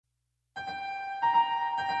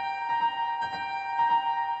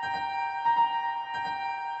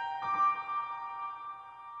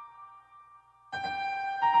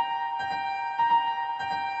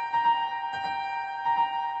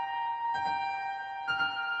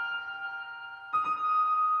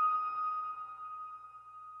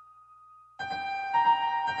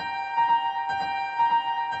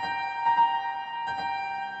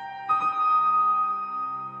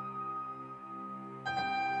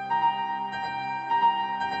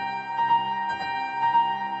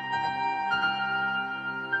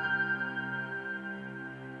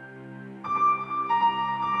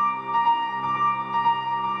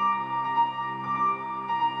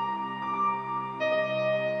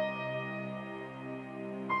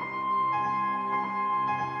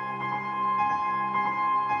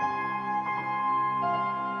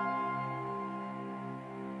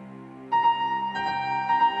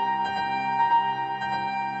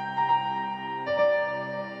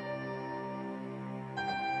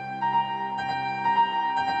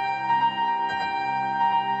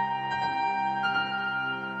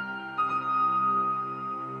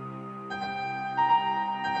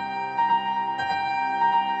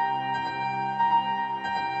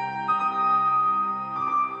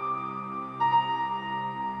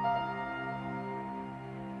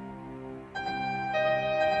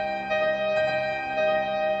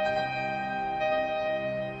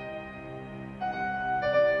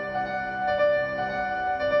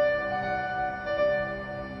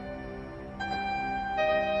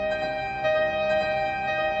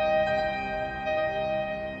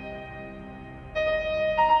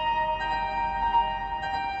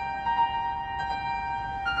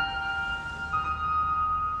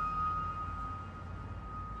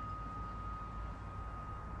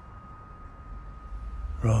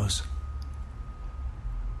Rose,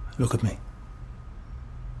 look at me.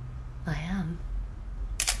 I am.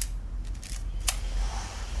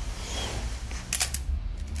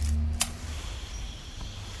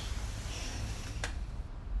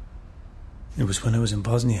 It was when I was in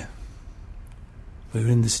Bosnia. We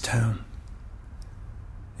were in this town.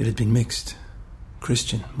 It had been mixed,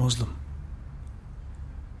 Christian, Muslim.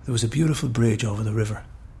 There was a beautiful bridge over the river.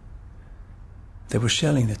 They were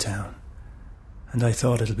shelling the town, and I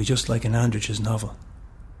thought it'll be just like in Andrich's novel.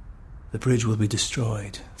 The bridge will be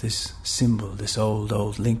destroyed, this symbol, this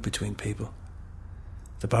old link between people.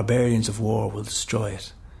 The barbarians of war will destroy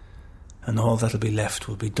it, and all that'll be left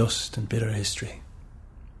will be dust and bitter history.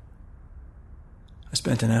 I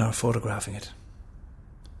spent an hour photographing it.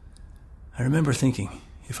 I remember thinking,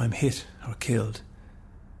 if I'm hit or killed,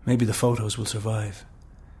 maybe the photos will survive.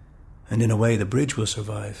 And in a way, the bridge will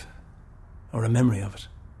survive, or a memory of it.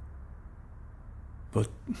 But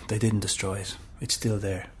they didn't destroy it. It's still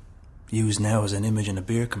there, used now as an image in a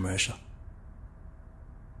beer commercial.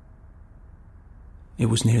 It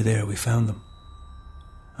was near there we found them.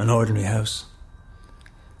 An ordinary house.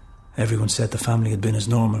 Everyone said the family had been as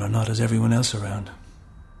normal or not as everyone else around.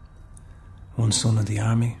 One son in the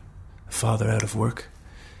army, a father out of work.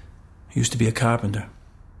 He used to be a carpenter.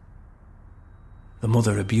 The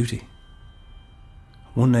mother a beauty.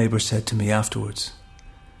 One neighbour said to me afterwards,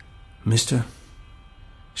 "Mister,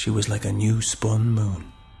 she was like a new spun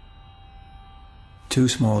moon." 2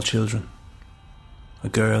 small children, a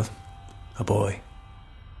girl, a boy.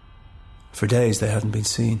 For days they hadn't been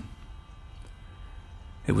seen.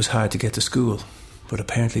 It was hard to get to school, but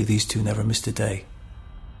apparently these 2 never missed a day.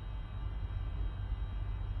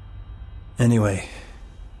 Anyway,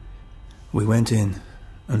 we went in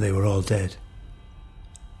and they were all dead.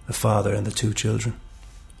 The father and the 2 children,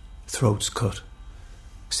 throats cut,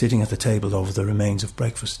 sitting at the table over the remains of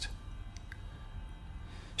breakfast.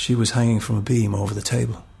 She was hanging from a beam over the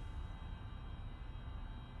table.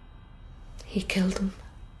 He killed them?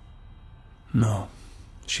 No,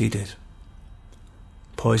 she did.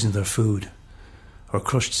 Poisoned their food, or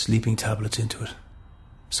crushed sleeping tablets into it.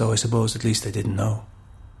 So I suppose at least they didn't know.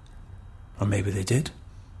 Or maybe they did.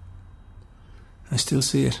 I still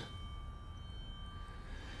see it.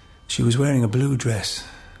 She was wearing a blue dress,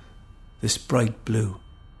 this bright blue.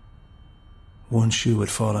 One shoe had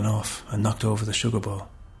fallen off and knocked over the sugar bowl.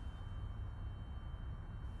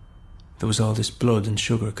 There was all this blood and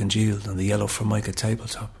sugar congealed on the yellow Formica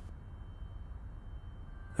tabletop.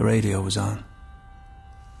 The radio was on,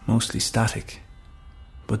 mostly static.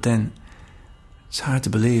 But then, it's hard to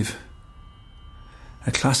believe,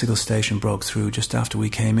 a classical station broke through just after we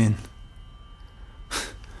came in.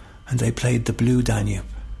 And they played the Blue Danube.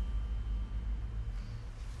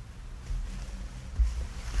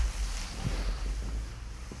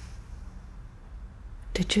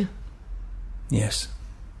 Did you? Yes,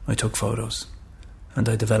 I took photos, and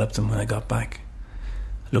I developed them when I got back.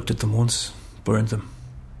 Looked at them once, burned them,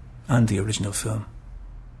 and the original film.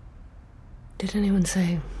 Did anyone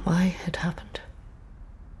say why it happened?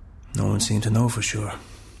 No one seemed to know for sure.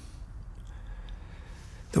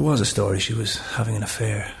 There was a story she was having an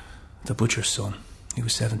affair. The butcher's son. He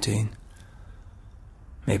was 17.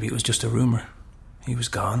 Maybe it was just a rumour. He was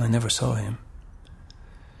gone. I never saw him.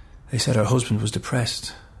 They said her husband was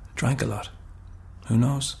depressed, drank a lot. Who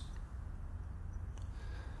knows?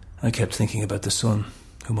 I kept thinking about the son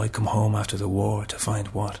who might come home after the war to find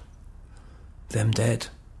what? Them dead.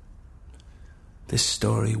 This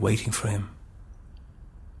story waiting for him.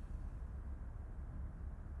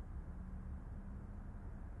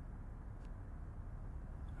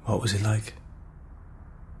 What was he like?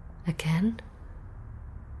 Again?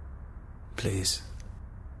 Please.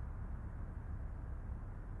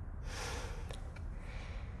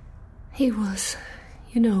 He was,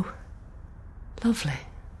 lovely.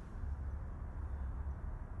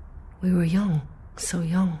 We were young, so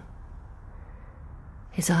young.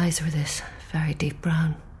 His eyes were this very deep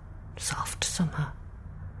brown, soft somehow.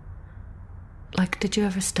 Like, did you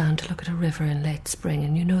ever stand to look at a river in late spring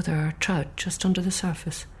and there are trout just under the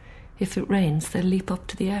surface? If it rains, they leap up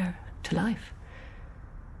to the air, to life.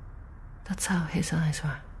 That's how his eyes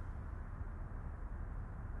were.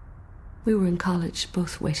 We were in college,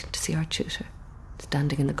 both waiting to see our tutor,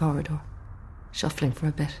 standing in the corridor, shuffling for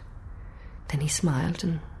a bit. Then he smiled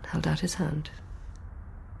and held out his hand.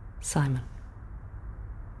 Simon.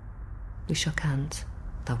 We shook hands.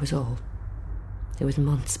 That was all. It was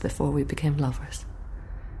months before we became lovers.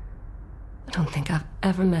 I don't think I've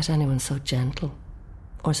ever met anyone so gentle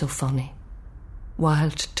or so funny.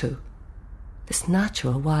 Wild, too. This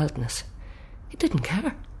natural wildness. He didn't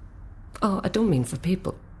care. Oh, I don't mean for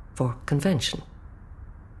people, for convention.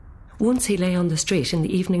 Once he lay on the street in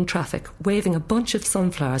the evening traffic, waving a bunch of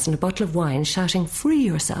sunflowers and a bottle of wine, shouting, "Free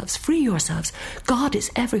yourselves, free yourselves. God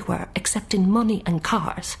is everywhere, except in money and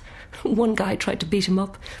cars." One guy tried to beat him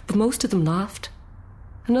up, but most of them laughed.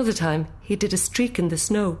 Another time, he did a streak in the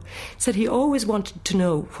snow, said he always wanted to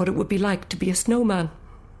know what it would be like to be a snowman.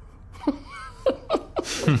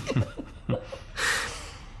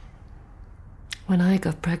 When I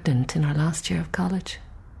got pregnant in our last year of college,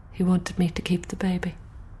 he wanted me to keep the baby.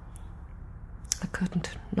 I couldn't,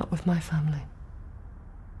 not with my family.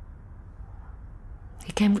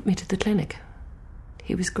 He came with me to the clinic.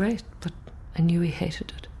 He was great, but I knew he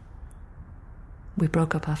hated it. We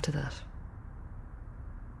broke up after that.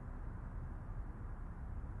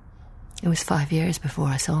 It was 5 years before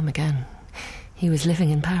I saw him again. He was living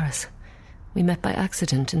in Paris. We met by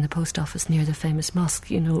accident in the post office near the famous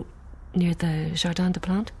mosque, you know, near the Jardin des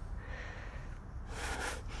Plantes.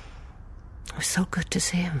 It was so good to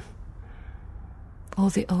see him. All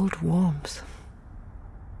the old warmth.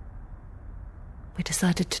 We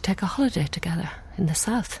decided to take a holiday together in the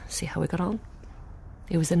south, see how we got on.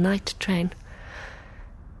 It was a night train.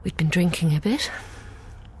 We'd been drinking a bit.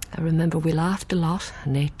 I remember we laughed a lot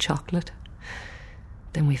and ate chocolate.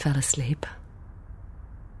 Then we fell asleep.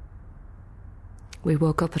 We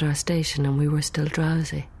woke up at our station and we were still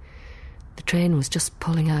drowsy. The train was just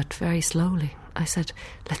pulling out very slowly. I said,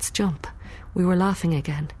 "Let's jump." We were laughing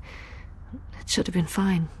again. It should have been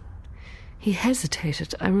fine. He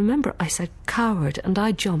hesitated. I remember I said, "Coward," and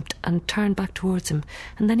I jumped and turned back towards him.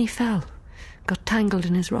 And then he fell, got tangled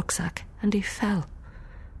in his rucksack, and he fell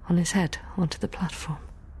on his head onto the platform.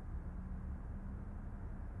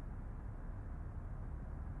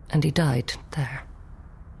 And he died there,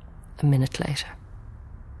 a minute later,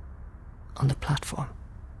 on the platform.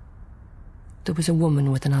 There was a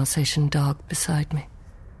woman with an Alsatian dog beside me.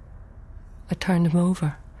 I turned him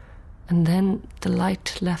over, and then the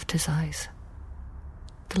light left his eyes.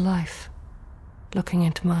 The life looking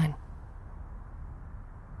into mine.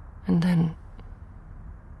 And then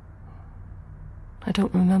I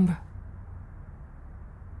don't remember.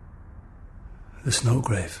 The snow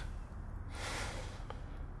grave.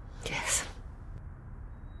 Yes.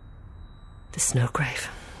 The snow grave.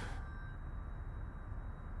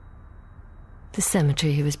 The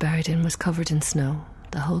cemetery he was buried in was covered in snow.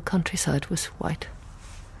 The whole countryside was white.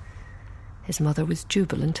 His mother was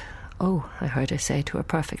jubilant. "Oh," I heard her say to her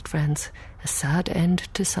perfect friends, "a sad end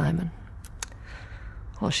to Simon."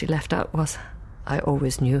 All she left out was, "I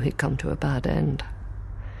always knew he'd come to a bad end."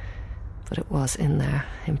 But it was in there,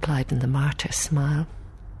 implied in the martyr's smile.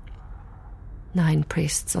 9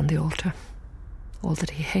 priests on the altar, all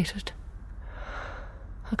that he hated.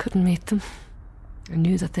 I couldn't meet them. I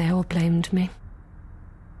knew that they all blamed me.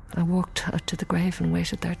 I walked out to the grave and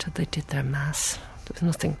waited there till they did their mass. There was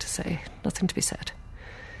nothing to say, nothing to be said.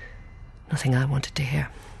 Nothing I wanted to hear.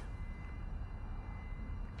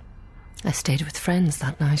 I stayed with friends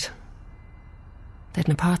that night. They had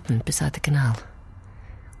an apartment beside the canal.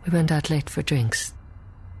 We went out late for drinks.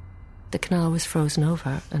 The canal was frozen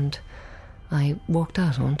over and I walked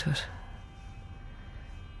out onto it.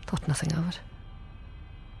 Thought nothing of it.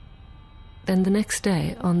 Then the next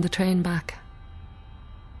day, on the train back,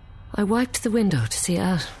 I wiped the window to see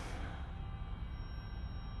out.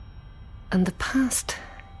 And the past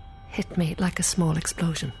hit me like a small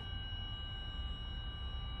explosion.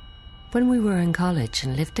 When we were in college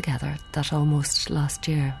and lived together that almost last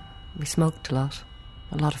year, we smoked a lot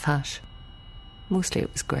of hash. Mostly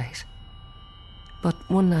it was great. But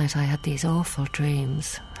one night I had these awful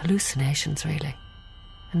dreams, hallucinations really,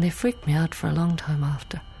 and they freaked me out for a long time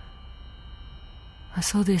after. I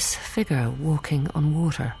saw this figure walking on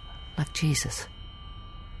water, like Jesus.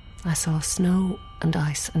 I saw snow and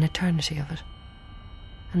ice, an eternity of it,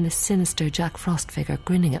 and this sinister Jack Frost figure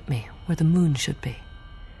grinning at me where the moon should be.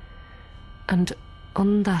 And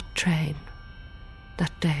on that train,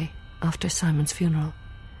 that day after Simon's funeral,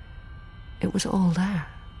 it was all there,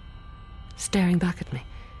 staring back at me.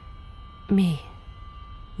 Me,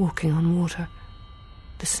 walking on water,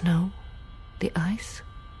 the snow, the ice.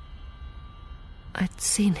 I'd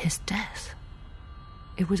seen his death.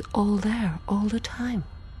 It was all there, all the time.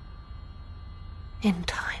 In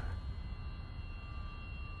time.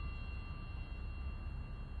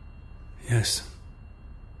 Yes.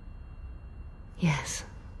 Yes.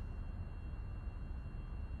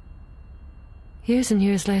 Years and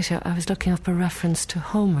years later, I was looking up a reference to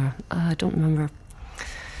Homer. I don't remember.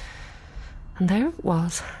 And there it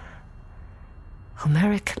was.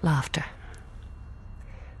 Homeric laughter.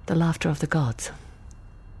 The laughter of the gods.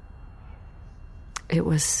 It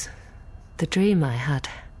was the dream I had.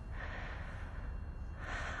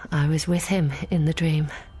 I was with him in the dream,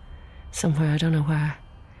 somewhere, I don't know where.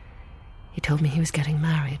 He told me he was getting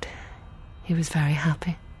married. He was very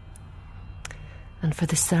happy. And for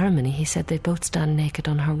the ceremony, he said they'd both stand naked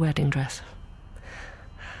on her wedding dress.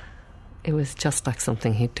 It was just like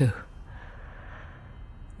something he'd do.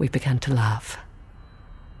 We began to laugh.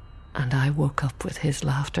 And I woke up with his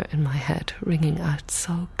laughter in my head, ringing out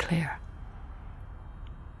so clear.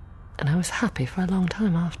 And I was happy for a long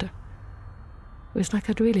time after. It was like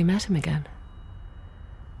I'd really met him again.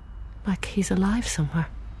 Like he's alive somewhere.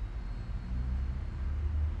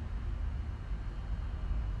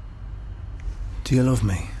 Do you love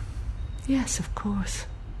me? Yes, of course.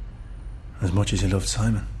 As much as you loved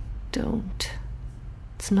Simon? Don't.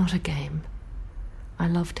 It's not a game. I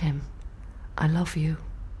loved him. I love you.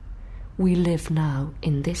 We live now,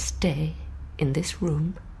 in this day, in this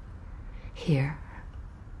room, here.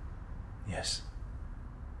 Yes.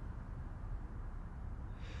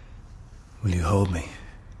 Will you hold me?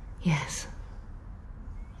 Yes.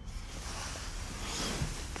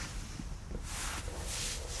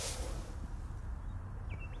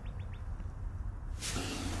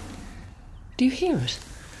 Do you hear it?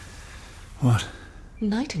 What?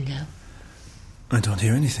 Nightingale. I don't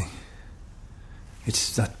hear anything.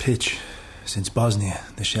 It's that pitch. Since Bosnia,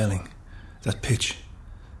 the shelling. That pitch.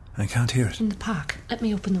 I can't hear it. In the park. Let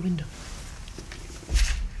me open the window.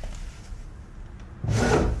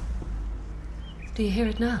 Do you hear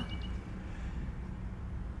it now?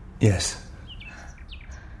 Yes.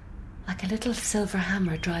 Like a little silver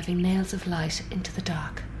hammer driving nails of light into the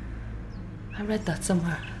dark. I read that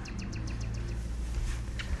somewhere.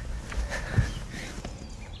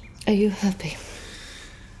 Are you happy?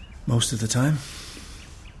 Most of the time.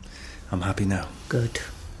 I'm happy now. Good.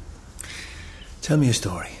 Tell me a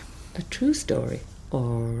story. A true story,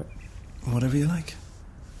 or... Whatever you like.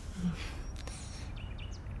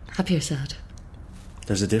 Happy or sad?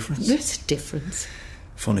 There's a difference? There's a difference.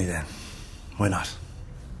 Funny then. Why not?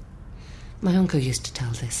 My uncle used to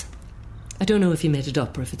tell this. I don't know if he made it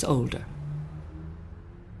up or if it's older.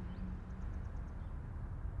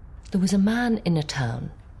 There was a man in a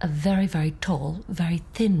town, a very, very tall, very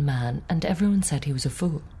thin man, and everyone said he was a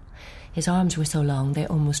fool. His arms were so long they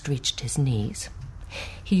almost reached his knees.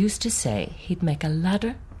 He used to say he'd make a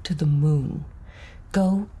ladder to the moon,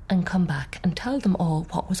 go and come back and tell them all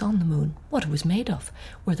what was on the moon, what it was made of,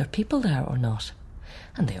 were there people there or not.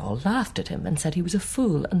 And they all laughed at him and said he was a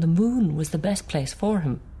fool and the moon was the best place for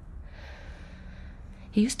him.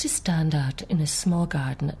 He used to stand out in his small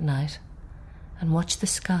garden at night and watch the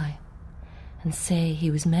sky and say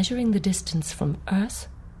he was measuring the distance from Earth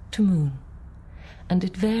to moon, and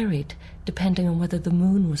it varied depending on whether the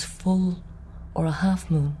moon was full or a half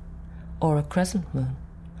moon or a crescent moon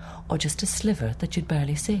or just a sliver that you'd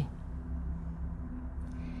barely see.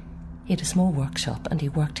 He had a small workshop and he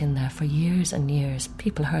worked in there for years and years.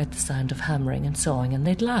 People heard the sound of hammering and sawing and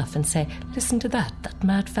they'd laugh and say, "Listen to that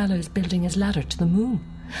mad fellow is building his ladder to the moon."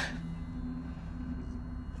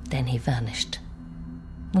 Then he vanished.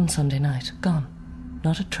 One Sunday night, gone,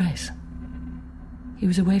 not a trace. He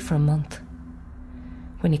was away for a month.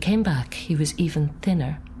 When he came back, he was even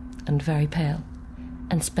thinner and very pale,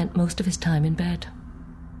 and spent most of his time in bed.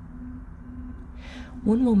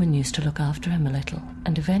 One woman used to look after him a little,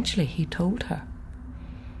 and eventually he told her.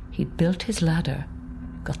 He'd built his ladder,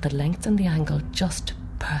 got the length and the angle just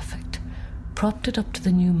perfect, propped it up to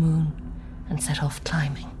the new moon, and set off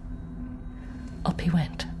climbing. Up he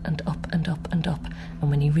went, and up and up and up, and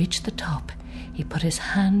when he reached the top, he put his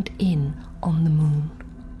hand in on the moon.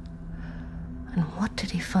 And what did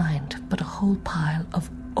he find but a whole pile of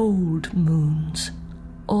old moons,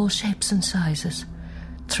 all shapes and sizes,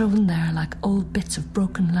 thrown there like old bits of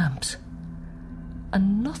broken lamps.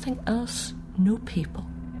 And nothing else, no people,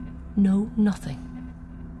 no nothing,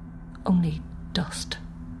 only dust.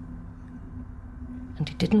 And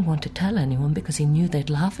he didn't want to tell anyone because he knew they'd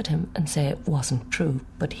laugh at him and say it wasn't true,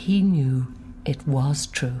 but he knew it was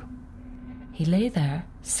true. He lay there,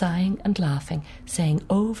 sighing and laughing, saying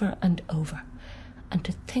over and over, "And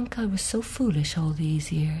to think I was so foolish all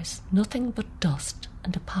these years, nothing but dust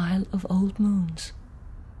and a pile of old moons."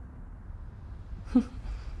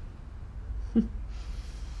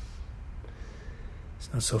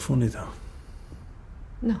 It's not so funny, though.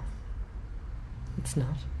 No, it's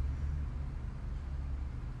not.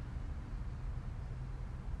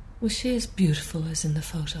 Was she as beautiful as in the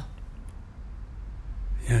photo?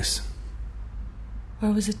 Yes.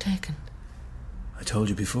 Where was it taken? I told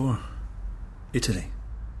you before. Italy.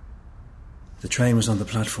 The train was on the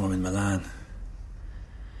platform in Milan.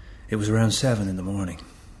 It was around 7 in the morning.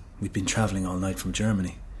 We'd been travelling all night from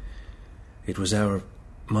Germany. It was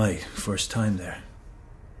my first time there.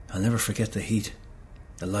 I'll never forget the heat,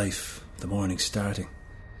 the life, the morning starting.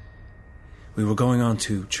 We were going on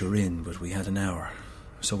to Turin, but we had an hour,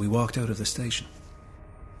 so we walked out of the station.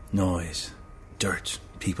 Noise, dirt,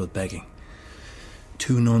 people begging.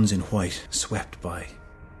 2 nuns in white swept by.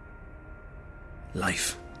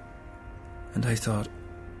 Life. And I thought,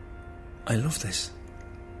 I love this.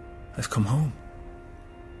 I've come home.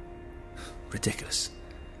 Ridiculous.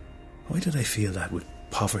 Why did I feel that with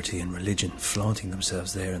poverty and religion flaunting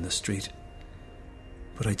themselves there in the street?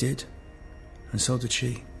 But I did, and so did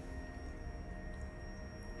she.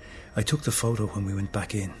 I took the photo when we went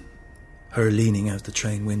back in, her leaning out the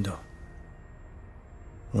train window.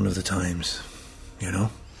 One of the times, you know?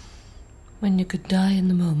 When you could die in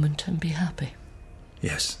the moment and be happy.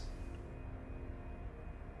 Yes.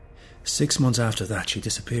 6 months after that, she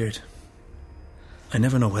disappeared. I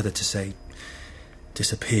never know whether to say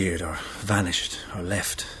disappeared or vanished or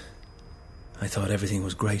left. I thought everything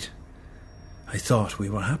was great. I thought we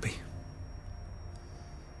were happy.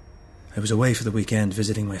 I was away for the weekend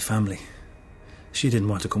visiting my family. She didn't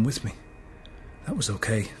want to come with me. That was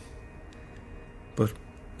okay. But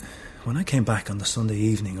when I came back on the Sunday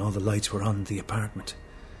evening, all the lights were on in the apartment.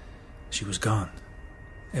 She was gone.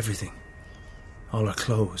 Everything. All her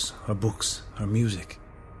clothes, her books, her music,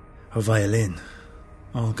 her violin,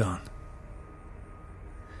 all gone.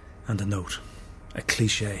 And a note, a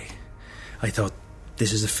cliché. I thought,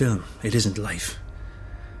 this is a film, it isn't life.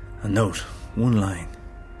 A note, 1 line,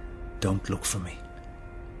 don't look for me.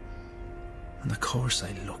 And of course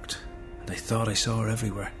I looked, and I thought I saw her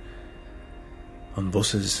everywhere. On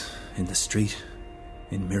buses, in the street,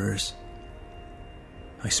 in mirrors.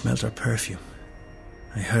 I smelt her perfume.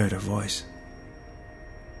 I heard her voice.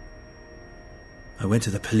 I went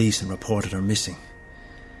to the police and reported her missing.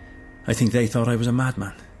 I think they thought I was a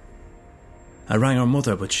madman. I rang her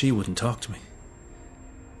mother, but she wouldn't talk to me.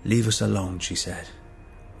 Leave us alone, she said.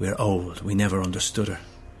 We're old, we never understood her.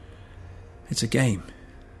 It's a game.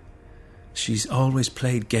 She's always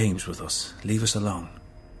played games with us. Leave us alone.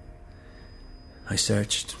 I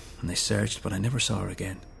searched and I searched, but I never saw her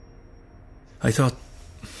again. I thought,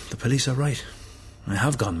 the police are right. I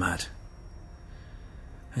have gone mad.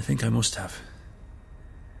 I think I must have.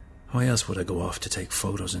 Why else would I go off to take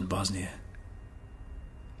photos in Bosnia?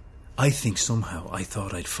 I think somehow I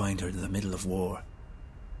thought I'd find her in the middle of war.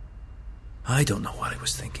 I don't know what I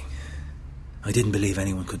was thinking. I didn't believe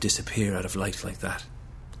anyone could disappear out of life like that.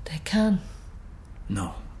 They can.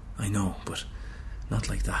 No, I know, but not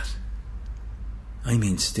like that. I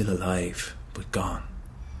mean still alive, but gone.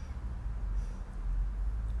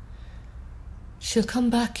 She'll come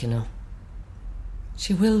back, you know.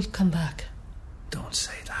 She will come back. Don't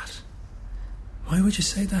say that. Why would you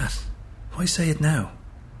say that? Why say it now?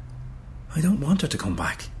 I don't want her to come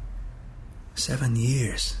back. 7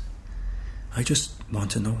 years. I just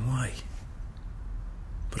want to know why.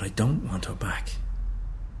 But I don't want her back.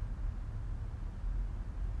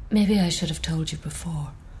 Maybe I should have told you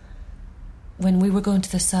before. When we were going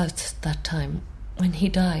to the south that time, when he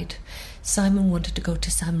died, Simon wanted to go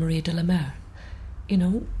to Sainte Marie de la Mer. You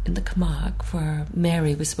know, in the Camargue, where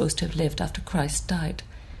Mary was supposed to have lived after Christ died.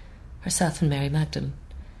 Herself and Mary Magdalene.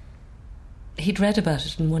 He'd read about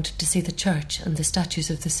it and wanted to see the church and the statues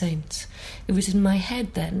of the saints. It was in my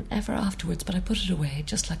head then, ever afterwards, but I put it away,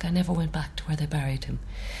 just like I never went back to where they buried him.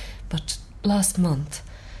 But last month,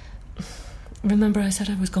 remember I said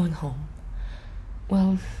I was going home?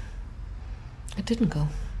 Well, I didn't go.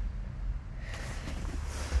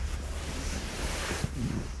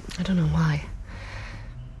 I don't know why.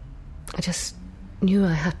 I just knew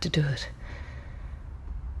I had to do it.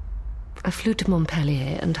 I flew to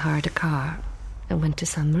Montpellier and hired a car and went to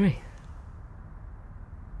Sainte Marie.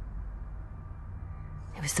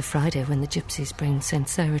 It was the Friday when the gypsies bring Saint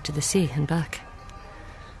Sarah to the sea and back.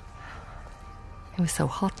 It was so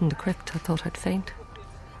hot in the crypt I thought I'd faint.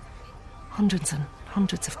 Hundreds and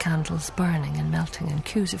hundreds of candles burning and melting and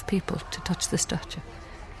queues of people to touch the statue.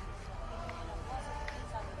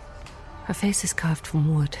 Her face is carved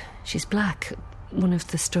from wood. She's black. One of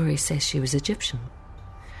the stories says she was Egyptian.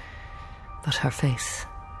 But her face,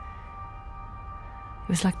 it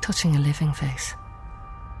was like touching a living face.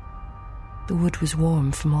 The wood was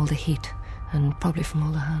warm from all the heat and probably from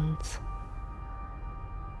all the hands.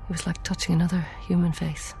 It was like touching another human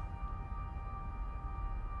face.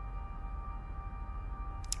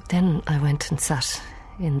 Then I went and sat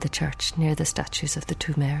in the church near the statues of the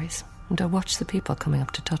two Marys, and I watched the people coming up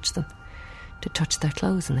to touch them, to touch their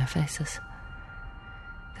clothes and their faces.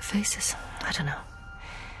 The faces, I don't know.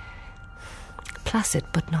 placid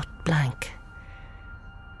but not blank.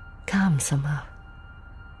 Calm somehow.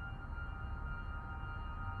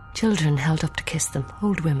 Children held up to kiss them,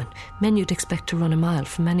 old women, men you'd expect to run a mile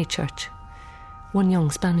from any church. One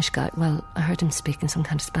young Spanish guy, well, I heard him speak in some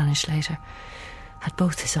kind of Spanish later, had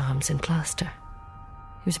both his arms in plaster.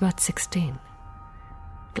 He was about 16.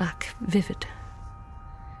 Black, vivid.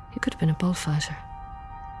 He could have been a bullfighter.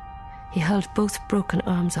 He held both broken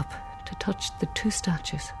arms up to touch the two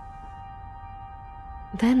statues.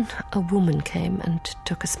 Then a woman came and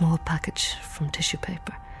took a small package from tissue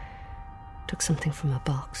paper, took something from a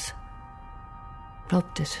box,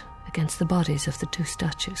 rubbed it against the bodies of the two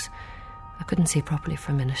statues. I couldn't see properly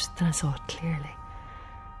for a minute, then I saw it clearly.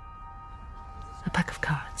 A pack of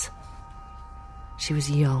cards. She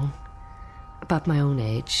was young, about my own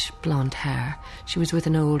age, blonde hair. She was with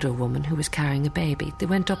an older woman who was carrying a baby. They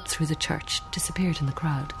went up through the church, disappeared in the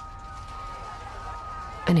crowd.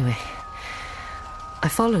 Anyway, I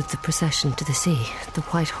followed the procession to the sea, the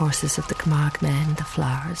white horses of the Camargue men, the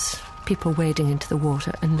flowers, people wading into the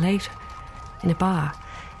water, and later, in a bar,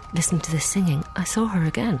 listening to the singing, I saw her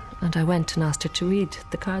again, and I went and asked her to read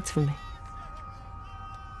the cards for me.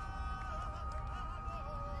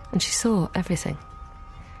 And she saw everything.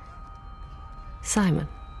 Simon,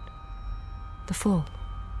 the fall,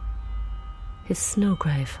 his snow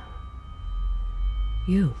grave,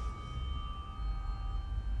 you,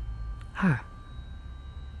 her.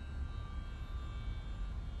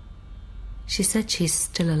 She said she's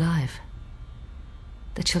still alive,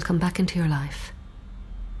 that she'll come back into your life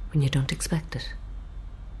when you don't expect it,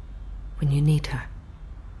 when you need her.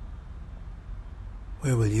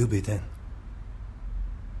 Where will you be then?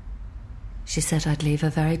 She said I'd leave a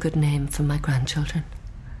very good name for my grandchildren.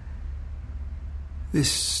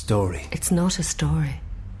 This story... It's not a story.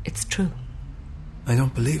 It's true. I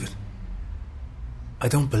don't believe it. I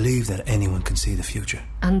don't believe that anyone can see the future.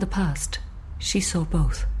 And the past. She saw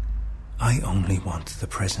both. I only want the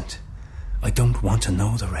present. I don't want to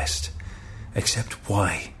know the rest. Except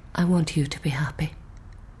why. I want you to be happy.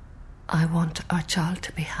 I want our child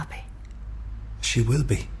to be happy. She will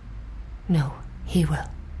be. No, he will.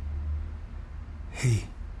 He?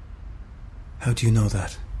 How do you know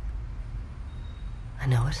that? I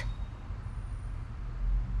know it.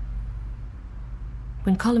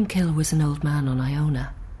 When Columkill was an old man on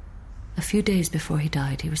Iona, a few days before he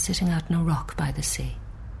died, he was sitting out on a rock by the sea,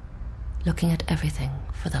 looking at everything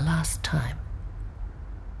for the last time.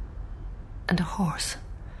 And a horse,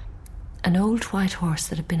 an old white horse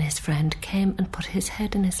that had been his friend, came and put his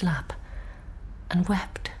head in his lap and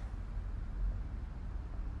wept.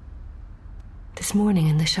 This morning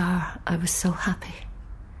in the shower, I was so happy.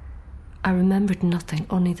 I remembered nothing,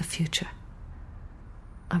 only the future.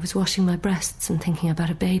 I was washing my breasts and thinking about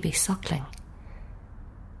a baby suckling.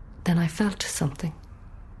 Then I felt something.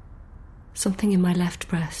 Something in my left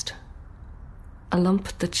breast. A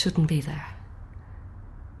lump that shouldn't be there.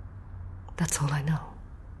 That's all I know.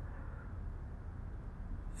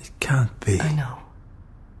 It can't be. I know.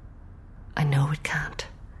 I know it can't.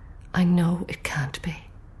 I know it can't be.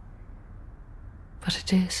 But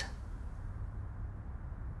it is.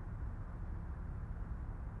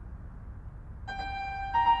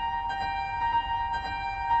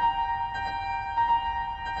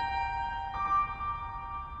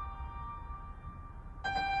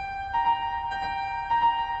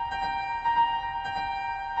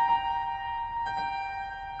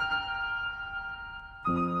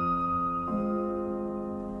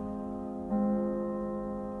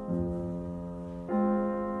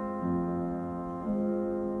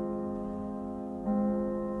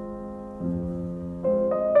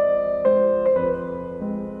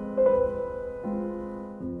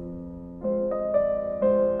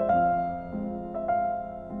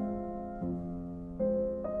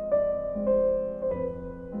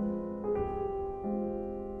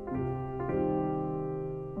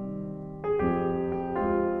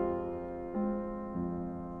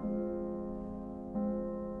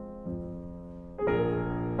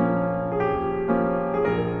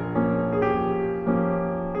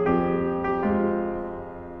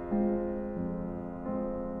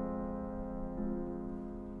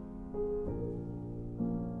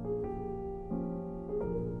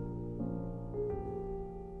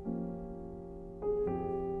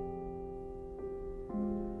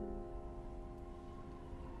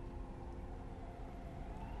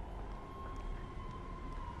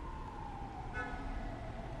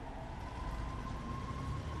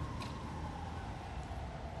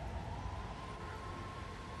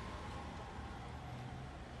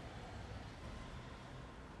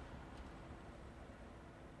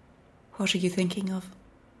 What are you thinking of?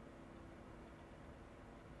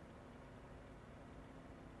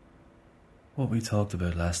 What we talked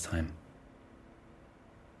about last time.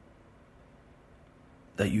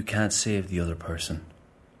 That you can't save the other person.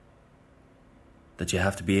 That you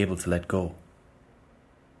have to be able to let go.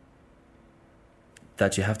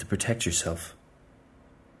 That you have to protect yourself.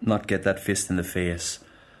 Not get that fist in the face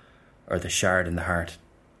or the shard in the heart.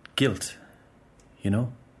 Guilt, you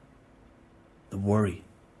know? The worry.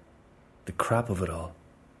 The crap of it all.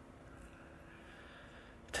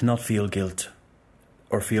 To not feel guilt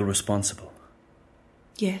or feel responsible.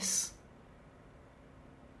 Yes.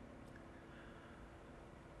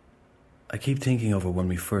 I keep thinking over when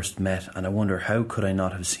we first met, and I wonder how could I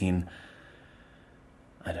not have seen,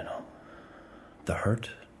 I don't know, the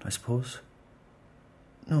hurt, I suppose?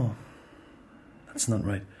 No, that's not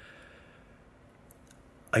right.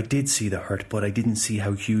 I did see the hurt, but I didn't see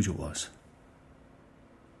how huge it was.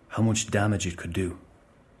 How much damage it could do.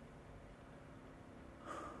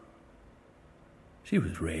 She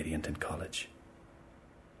was radiant in college.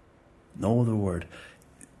 No other word.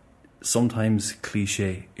 Sometimes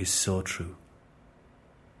cliché is so true.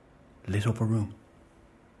 Lit up a room.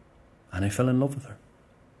 And I fell in love with her.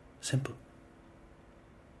 Simple.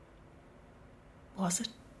 Was it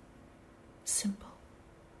simple?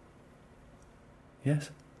 Yes.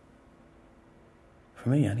 For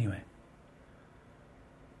me, anyway.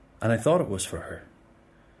 And I thought it was for her.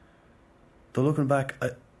 Though looking back,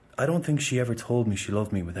 I don't think she ever told me she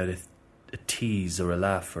loved me without a tease or a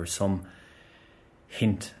laugh or some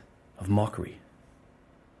hint of mockery.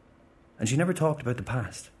 And she never talked about the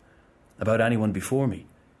past, about anyone before me.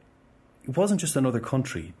 It wasn't just another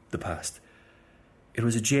country, the past. It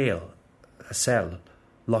was a jail, a cell,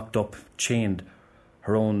 locked up, chained,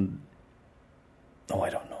 her own,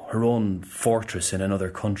 her own fortress in another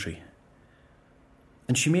country.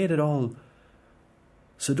 And she made it all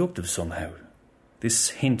seductive somehow.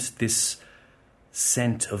 This hint, this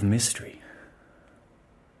scent of mystery.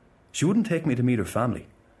 She wouldn't take me to meet her family.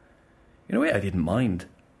 In a way, I didn't mind.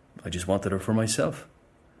 I just wanted her for myself.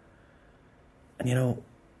 And you know,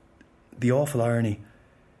 the awful irony,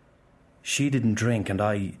 she didn't drink and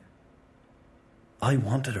I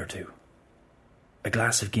wanted her to. A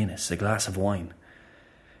glass of Guinness, a glass of wine.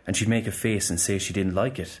 And she'd make a face and say she didn't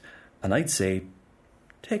like it. And I'd say,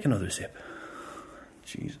 take another sip.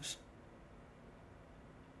 Jesus.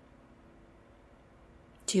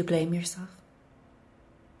 Do you blame yourself?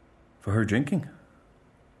 For her drinking?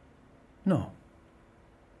 No.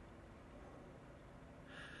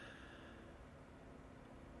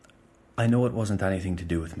 I know it wasn't anything to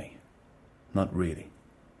do with me. Not really.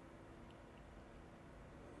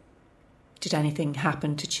 Did anything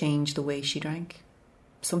happen to change the way she drank?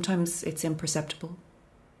 Sometimes it's imperceptible.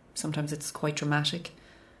 Sometimes it's quite dramatic.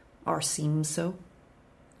 Or seems so.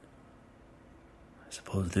 I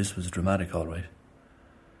suppose this was dramatic, all right.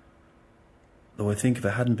 Though I think if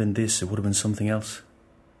it hadn't been this, it would have been something else.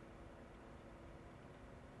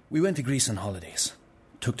 We went to Greece on holidays.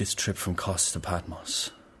 Took this trip from Kos to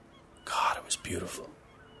Patmos. God, it was beautiful.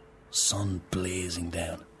 Sun blazing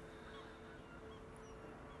down.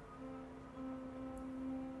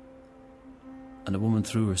 And a woman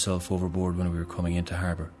threw herself overboard when we were coming into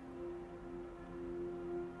harbour.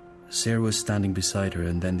 Sarah was standing beside her,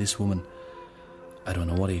 and then this woman, I don't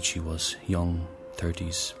know what age she was, young,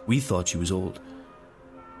 30s. We thought she was old.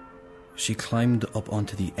 She climbed up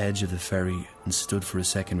onto the edge of the ferry and stood for a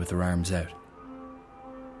second with her arms out.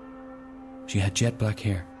 She had jet black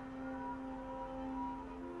hair.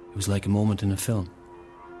 It was like a moment in a film.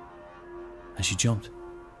 And she jumped.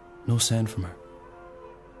 No sound from her.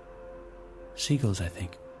 Seagulls, I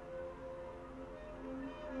think.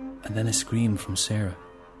 And then a scream from Sarah.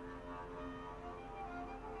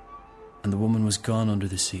 And the woman was gone under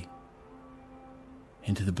the sea.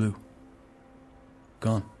 Into the blue.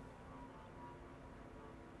 Gone.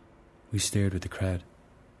 We stared with the crowd.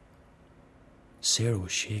 Sarah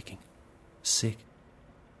was shaking. Sick.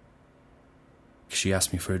 She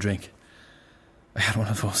asked me for a drink. I had one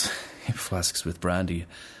of those hip flasks with brandy.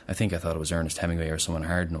 I think I thought it was Ernest Hemingway or someone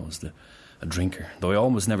hard-nosed, a drinker, though I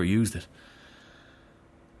almost never used it.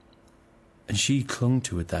 And she clung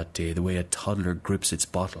to it that day the way a toddler grips its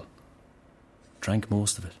bottle. Drank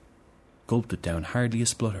most of it. Gulped it down, hardly a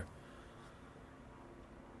splutter.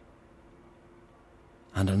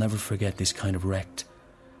 And I'll never forget this kind of wrecked,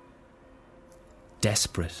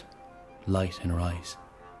 desperate light in her eyes.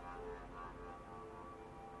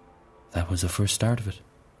 That was the first start of it.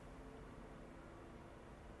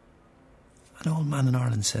 An old man in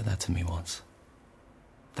Ireland said that to me once.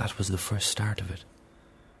 That was the first start of it.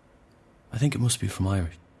 I think it must be from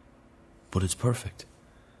Irish, but it's perfect.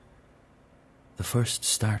 The first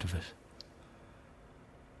start of it.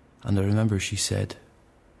 And I remember she said,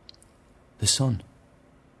 the sun.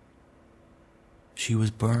 She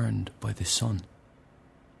was burned by the sun.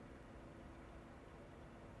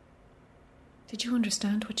 Did you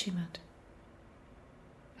understand what she meant?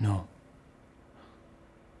 No.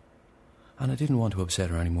 And I didn't want to upset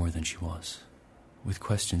her any more than she was. With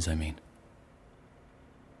questions, I mean.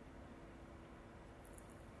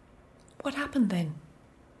 What happened then?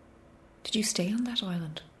 Did you stay on that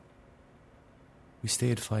island? We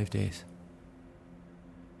stayed 5 days.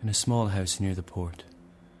 In a small house near the port.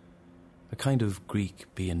 A kind of Greek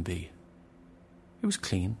B&B. It was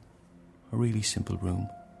clean. A really simple room.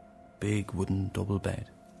 Big wooden double bed.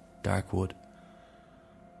 Dark wood.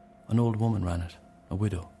 An old woman ran it. A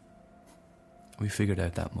widow. We figured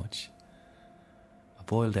out that much. A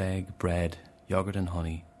boiled egg, bread, yogurt and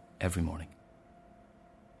honey every morning.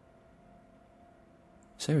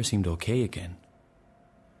 Sarah seemed okay again.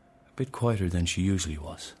 A bit quieter than she usually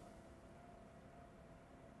was.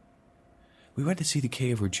 We went to see the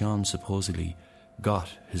cave where John supposedly got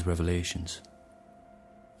his revelations.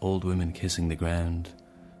 Old women kissing the ground,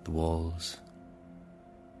 the walls.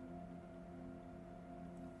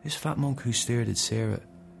 This fat monk who stared at Sarah,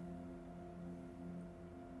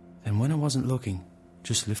 and when I wasn't looking,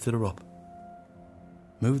 just lifted her up.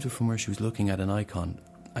 Moved her from where she was looking at an icon,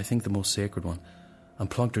 I think the most sacred one, and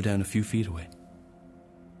plunked her down a few feet away.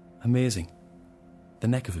 Amazing. The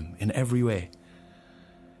neck of him, in every way.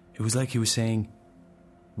 It was like he was saying,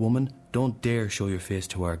 woman, don't dare show your face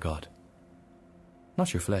to our God.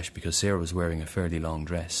 Not your flesh, because Sarah was wearing a fairly long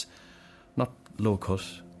dress. Not low cut,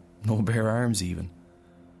 no bare arms even.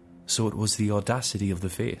 So it was the audacity of the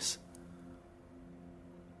face.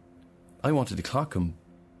 I wanted to clock him,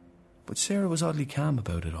 but Sarah was oddly calm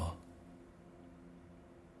about it all.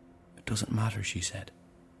 It doesn't matter, she said.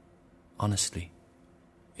 Honestly,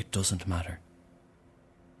 it doesn't matter.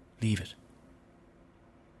 Leave it.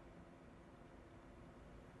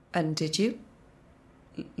 And did you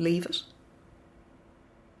leave it?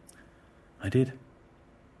 I did.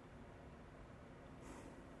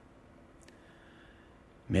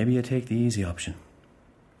 Maybe I take the easy option.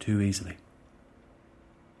 Too easily.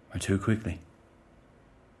 Or too quickly.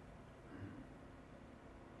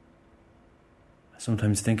 I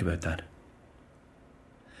sometimes think about that.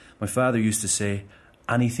 My father used to say,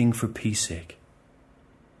 anything for peace sake.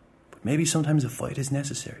 But maybe sometimes a fight is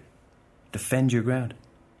necessary. Defend your ground.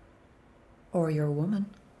 Or your woman.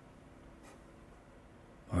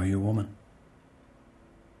 Or your woman.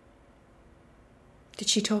 Did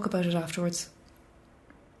she talk about it afterwards?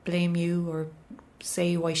 Blame you or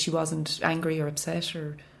say why she wasn't angry or upset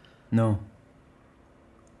or... No.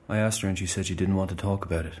 I asked her and she said she didn't want to talk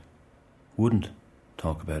about it. Wouldn't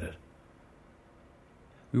talk about it.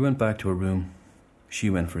 We went back to her room. She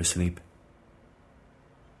went for a sleep.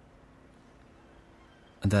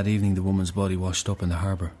 And that evening the woman's body washed up in the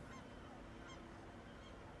harbour.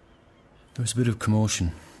 There was a bit of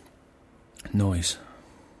commotion. Noise.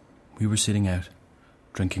 We were sitting out,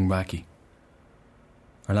 drinking raki.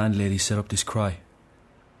 Our landlady set up this cry.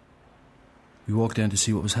 We walked down to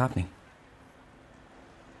see what was happening.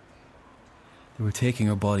 They were taking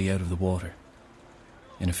her body out of the water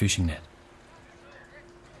in a fishing net.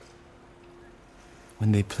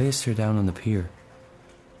 When they placed her down on the pier,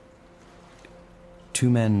 two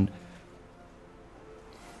men...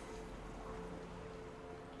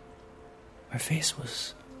 Her face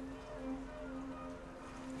was...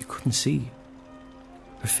 You couldn't see.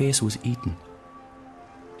 Her face was eaten.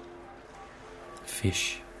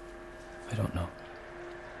 Fish. I don't know.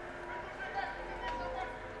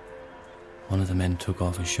 One of the men took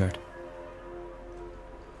off his shirt,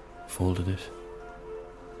 folded it,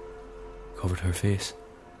 covered her face.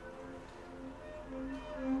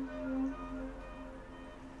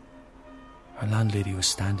 Our landlady was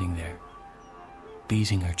standing there,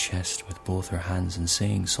 beating her chest with both her hands and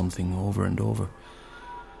saying something over and over.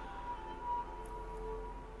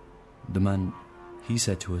 The man, he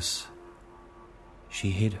said to us,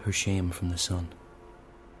 she hid her shame from the sun.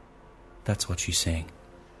 That's what she's saying.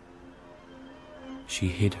 She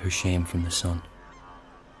hid her shame from the sun.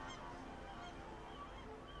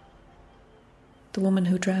 The woman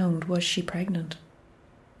who drowned, was she pregnant?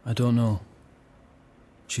 I don't know.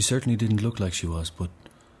 She certainly didn't look like she was, but...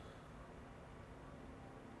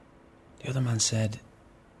 The other man said,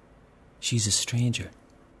 she's a stranger.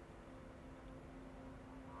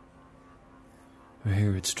 Her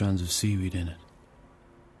hair had strands of seaweed in it.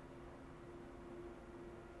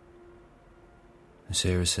 And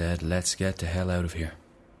Sarah said, let's get the hell out of here.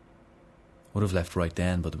 Would have left right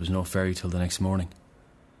then, but there was no ferry till the next morning.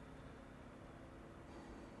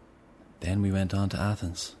 Then we went on to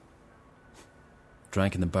Athens,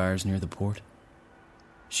 drank in the bars near the port.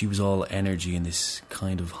 She was all energy and this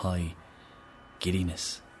kind of high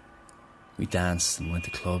giddiness. We danced and went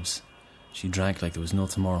to clubs. She drank like there was no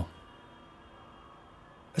tomorrow.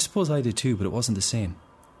 I suppose I did too, but it wasn't the same.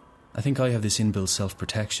 I think I have this inbuilt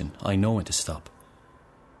self-protection. I know when to stop.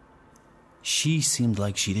 She seemed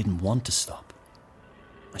like she didn't want to stop.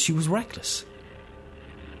 And she was reckless.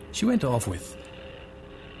 She went off with...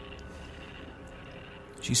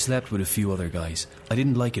 She slept with a few other guys. I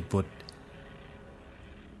didn't like it, but...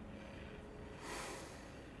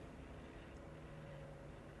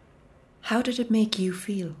 How did it make you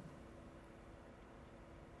feel?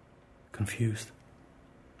 Confused.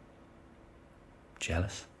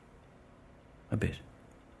 Jealous. A bit.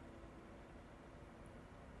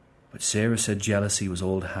 But Sarah said jealousy was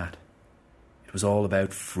old hat. It was all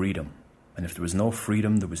about freedom. And if there was no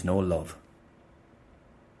freedom, there was no love.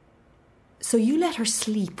 So you let her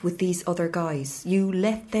sleep with these other guys? You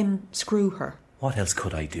let them screw her? What else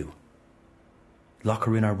could I do? Lock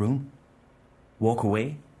her in our room? Walk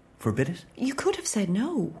away? Forbid it? You could have said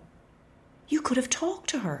no. You could have talked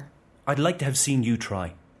to her. I'd like to have seen you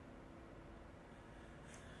try.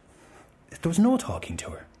 There was no talking to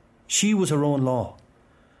her. She was her own law.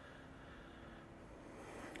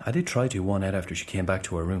 I did try to one night after she came back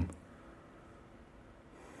to her room.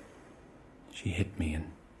 She hit me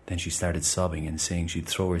and then she started sobbing and saying she'd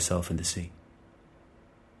throw herself in the sea.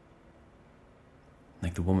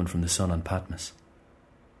 Like the woman from the sun on Patmos.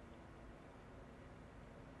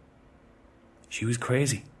 She was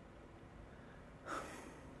crazy.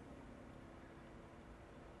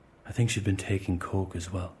 I think she'd been taking coke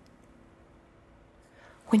as well.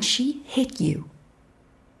 When she hit you,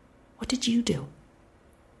 what did you do?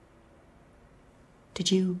 Did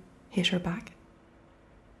you hit her back?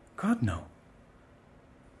 God, no.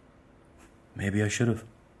 Maybe I should have.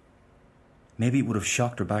 Maybe it would have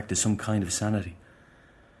shocked her back to some kind of sanity.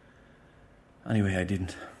 Anyway, I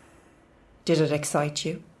didn't. Did it excite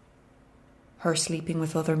you? Her sleeping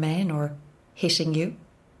with other men or hitting you?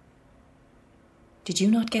 Did you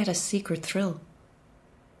not get a secret thrill?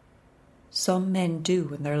 Some men do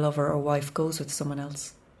when their lover or wife goes with someone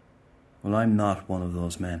else. Well, I'm not one of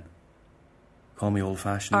those men. Call me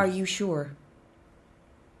old-fashioned. Are you sure?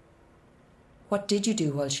 What did you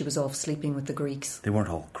do while she was off sleeping with the Greeks? They weren't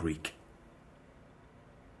all Greek.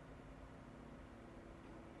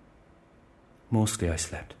 Mostly I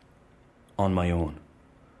slept. On my own.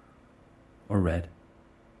 Or read.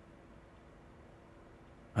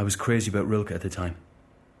 I was crazy about Rilke at the time.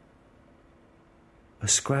 A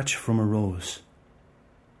scratch from a rose.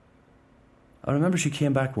 I remember she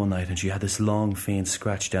came back one night and she had this long, faint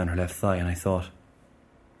scratch down her left thigh, and I thought,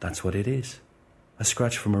 that's what it is. A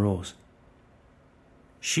scratch from a rose.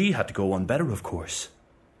 She had to go one better, of course.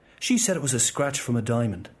 She said it was a scratch from a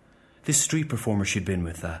diamond. This street performer she'd been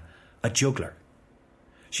with, a juggler.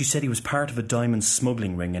 She said he was part of a diamond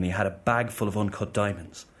smuggling ring and he had a bag full of uncut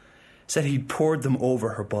diamonds. Said he'd poured them over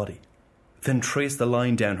her body, then traced the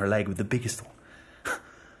line down her leg with the biggest one.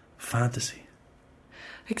 Fantasy.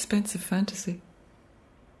 Expensive fantasy.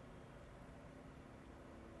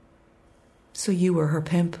 So you were her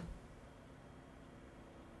pimp?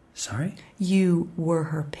 Sorry? You were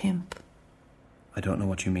her pimp. I don't know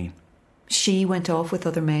what you mean. She went off with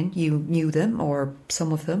other men. You knew them, or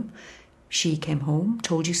some of them. She came home,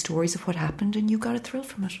 told you stories of what happened, and you got a thrill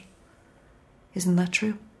from it. Isn't that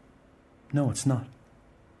true? No, it's not.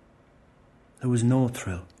 There was no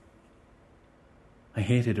thrill. I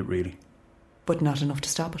hated it, really. But not enough to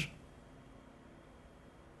stop it.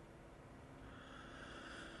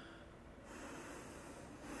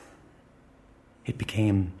 It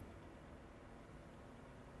became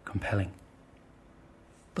compelling.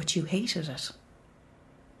 But you hated it.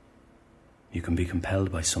 You can be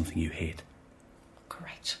compelled by something you hate.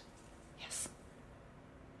 Correct. Yes.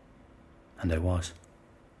 And I was.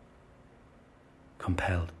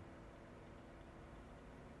 Compelled.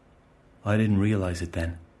 I didn't realise it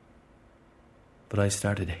then, but I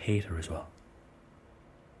started to hate her as well.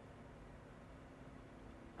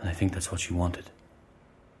 And I think that's what she wanted.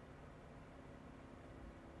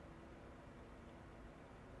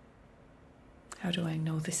 How do I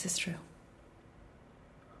know this is true?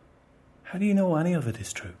 How do you know any of it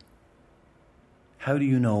is true? How do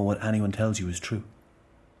you know what anyone tells you is true?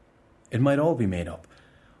 It might all be made up,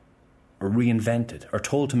 or reinvented, or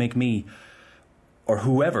told to make me, or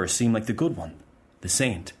whoever, seem like the good one, the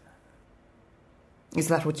saint. Is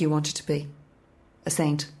that what you wanted to be? A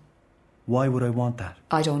saint? Why would I want that?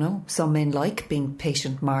 I don't know. Some men like being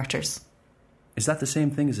patient martyrs. Is that the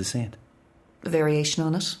same thing as a saint? A variation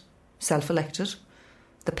on it. Self-elected.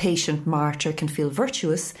 The patient martyr can feel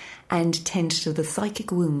virtuous and tend to the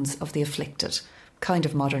psychic wounds of the afflicted. Kind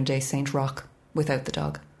of modern day Saint Roch without the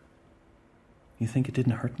dog. You think it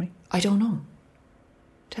didn't hurt me? I don't know.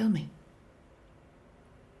 Tell me.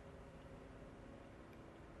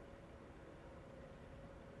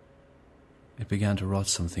 It began to rot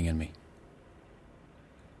something in me.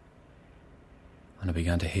 And I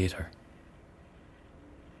began to hate her.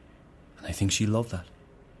 And I think she loved that.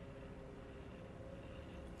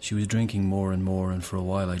 She was drinking more and more, and for a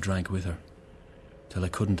while I drank with her, till I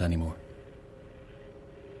couldn't anymore.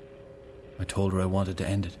 I told her I wanted to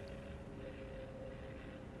end it.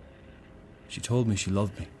 She told me she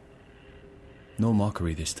loved me. No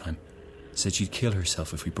mockery this time. Said she'd kill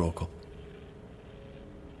herself if we broke up.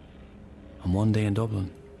 And one day in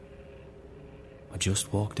Dublin, I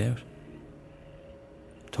just walked out.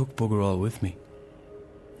 Took bugger all with me.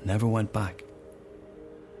 Never went back.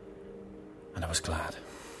 And I was glad.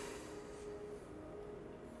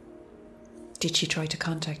 Did she try to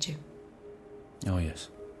contact you? Oh yes.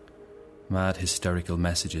 Mad hysterical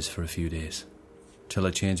messages for a few days. Till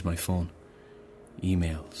I changed my phone.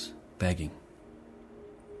 Emails, begging,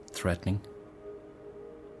 threatening.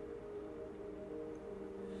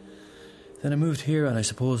 Then I moved here, and I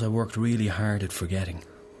suppose I worked really hard at forgetting.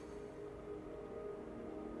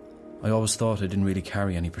 I always thought I didn't really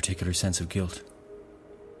carry any particular sense of guilt.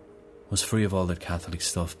 Was free of all that Catholic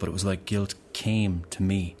stuff, but it was like guilt came to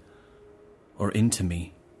me, or into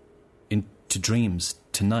me, into dreams,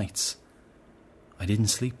 to nights. I didn't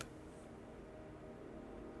sleep.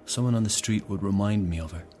 Someone on the street would remind me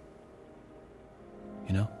of her.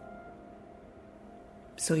 You know?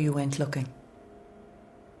 So you went looking?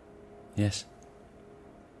 Yes.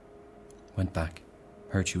 Went back.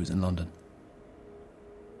 Heard she was in London.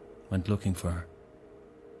 Went looking for her.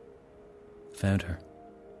 Found her.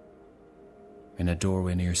 In a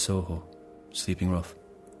doorway near Soho, sleeping rough.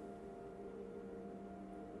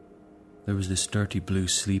 There was this dirty blue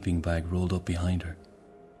sleeping bag rolled up behind her.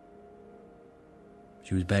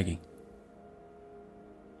 She was begging.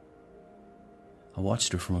 I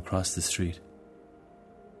watched her from across the street.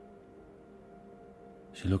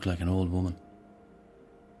 She looked like an old woman.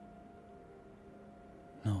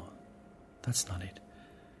 No, that's not it.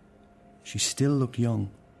 She still looked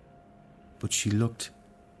young, but she looked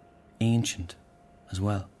ancient as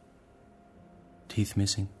well. Teeth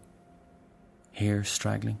missing, hair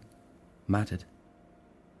straggling, matted.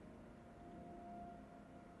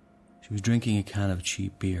 She was drinking a can of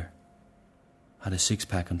cheap beer. Had a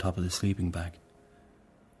six-pack on top of the sleeping bag.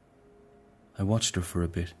 I watched her for a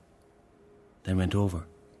bit, then went over.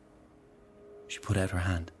 She put out her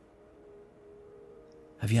hand.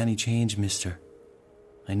 "Have you any change, mister?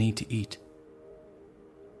 I need to eat."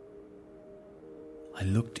 I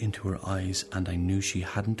looked into her eyes and I knew she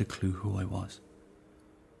hadn't a clue who I was.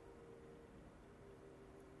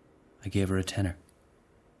 I gave her a tenner.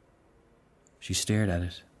 She stared at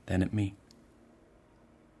it, then at me.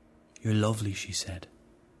 "You're lovely," she said.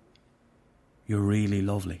 "You're really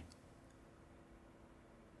lovely."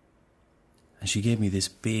 And she gave me this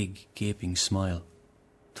big, gaping smile,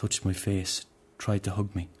 touched my face, tried to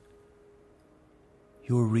hug me.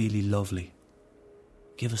 "You're really lovely.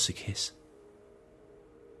 Give us a kiss."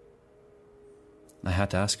 I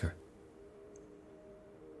had to ask her,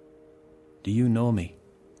 "Do you know me?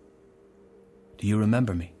 Do you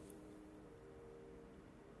remember me?"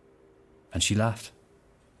 And she laughed.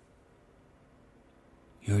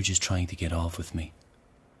 "You're just trying to get off with me.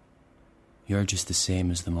 You're just the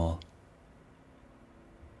same as them all."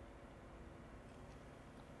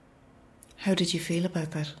 How did you feel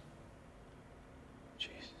about that?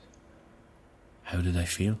 Jesus. How did I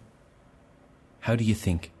feel? How do you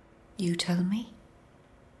think? You tell me.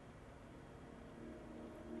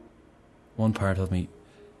 One part of me,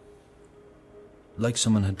 like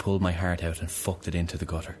someone had pulled my heart out and fucked it into the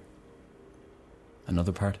gutter.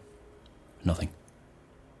 Another part, nothing.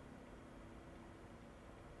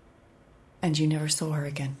 And you never saw her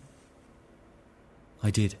again? I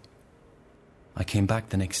did. I came back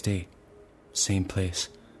the next day, same place.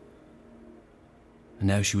 And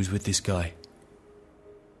now she was with this guy.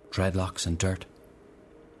 Dreadlocks and dirt.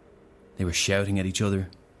 They were shouting at each other,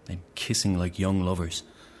 then kissing like young lovers.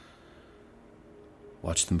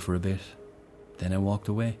 Watched them for a bit, then I walked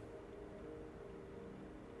away.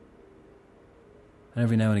 And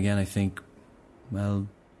every now and again I think, well,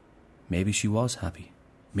 maybe she was happy.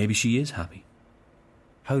 Maybe she is happy.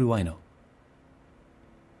 How do I know?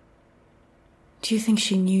 Do you think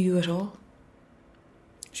she knew you at all?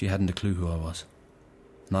 She hadn't a clue who I was.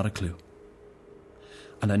 Not a clue.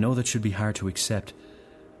 And I know that should be hard to accept.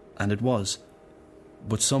 And it was.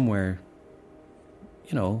 But somewhere,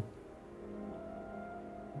 you know,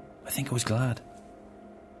 I think I was glad.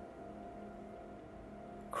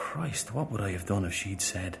 Christ, what would I have done if she'd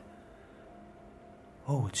said,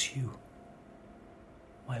 "Oh, it's you.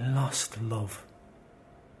 My lost love.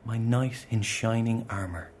 My knight in shining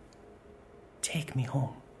armour. Take me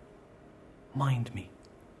home. Mind me.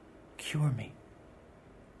 Cure me.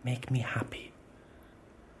 Make me happy."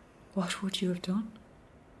 What would you have done?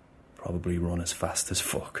 Probably run as fast as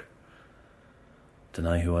fuck.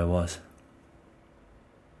 Deny who I was.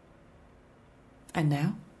 And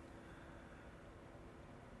now?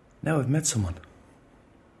 Now I've met someone.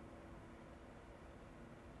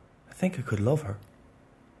 I think I could love her.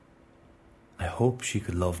 I hope she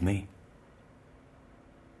could love me.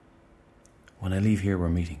 When I leave here, we're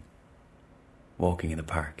meeting. Walking in the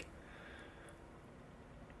park.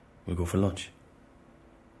 We'll go for lunch.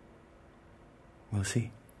 We'll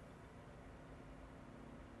see.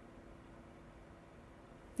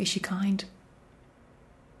 Is she kind?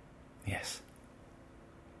 Yes.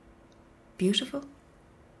 Beautiful?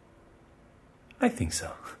 I think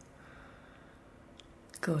so.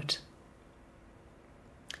 Good.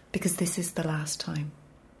 Because this is the last time.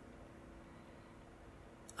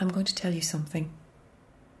 I'm going to tell you something.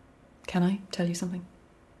 Can I tell you something?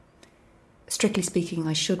 Strictly speaking,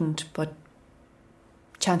 I shouldn't, but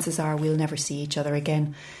chances are we'll never see each other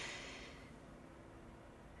again.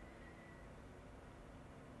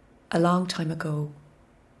 A long time ago,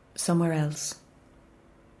 somewhere else,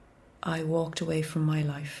 I walked away from my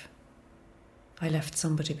life. I left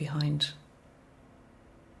somebody behind.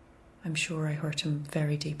 I'm sure I hurt him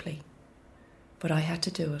very deeply, but I had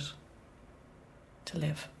to do it to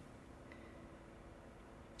live.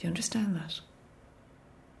 Do you understand that?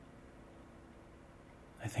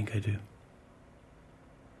 I think I do.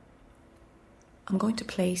 I'm going to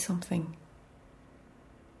play something.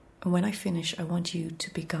 And when I finish, I want you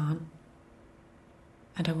to be gone.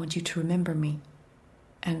 And I want you to remember me.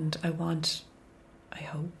 And I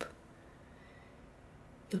hope,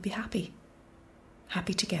 you'll be happy.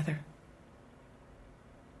 Happy together.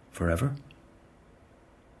 Forever?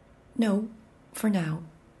 No, for now.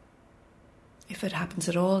 If it happens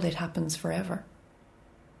at all, it happens forever.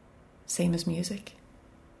 Same as music.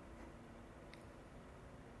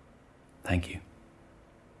 Thank you.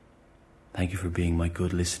 Thank you for being my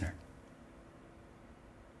good listener.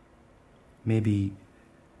 Maybe...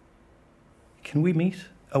 Can we meet?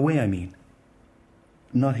 Away, I mean.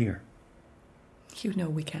 Not here. You know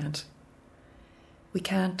we can't. We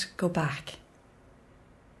can't go back.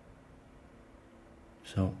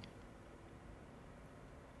 So...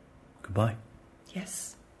 Goodbye.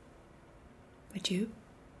 Yes. Adieu.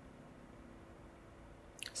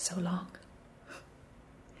 So long.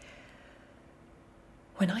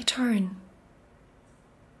 When I turn,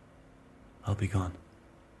 I'll be gone.